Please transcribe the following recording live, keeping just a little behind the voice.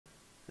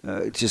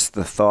just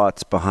the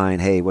thoughts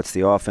behind, hey, what's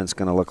the offense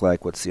going to look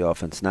like? What's the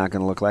offense not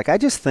going to look like? I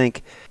just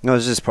think,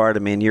 it's just part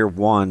of me. In year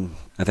one,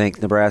 I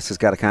think Nebraska's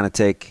got to kind of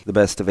take the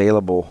best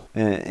available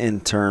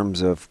in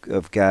terms of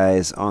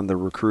guys on the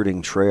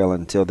recruiting trail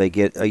until they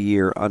get a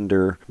year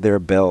under their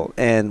belt.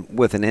 And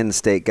with an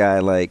in-state guy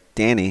like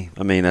Danny,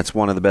 that's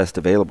one of the best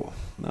available.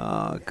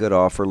 Good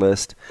offer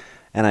list.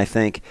 And I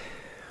think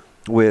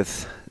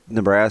with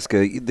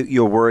Nebraska,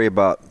 you'll worry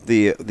about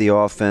the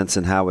offense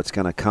and how it's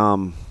going to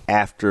come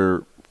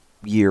after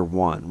year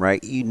one,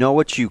 right? You know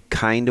what you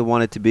kind of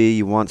want it to be.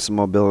 You want some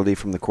mobility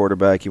from the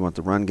quarterback. You want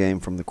the run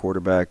game from the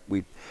quarterback.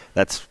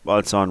 That's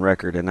on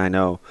record. And I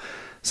know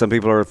some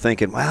people are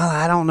thinking, well,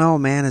 I don't know,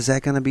 man. Is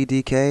that going to be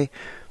DK?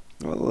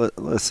 Well,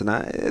 listen,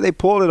 they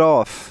pulled it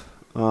off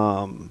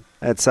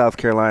at South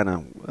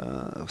Carolina.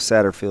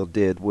 Satterfield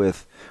did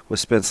with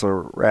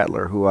Spencer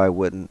Rattler, who I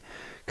wouldn't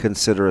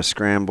consider a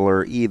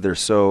scrambler either.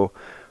 So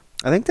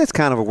I think that's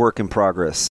kind of a work in progress.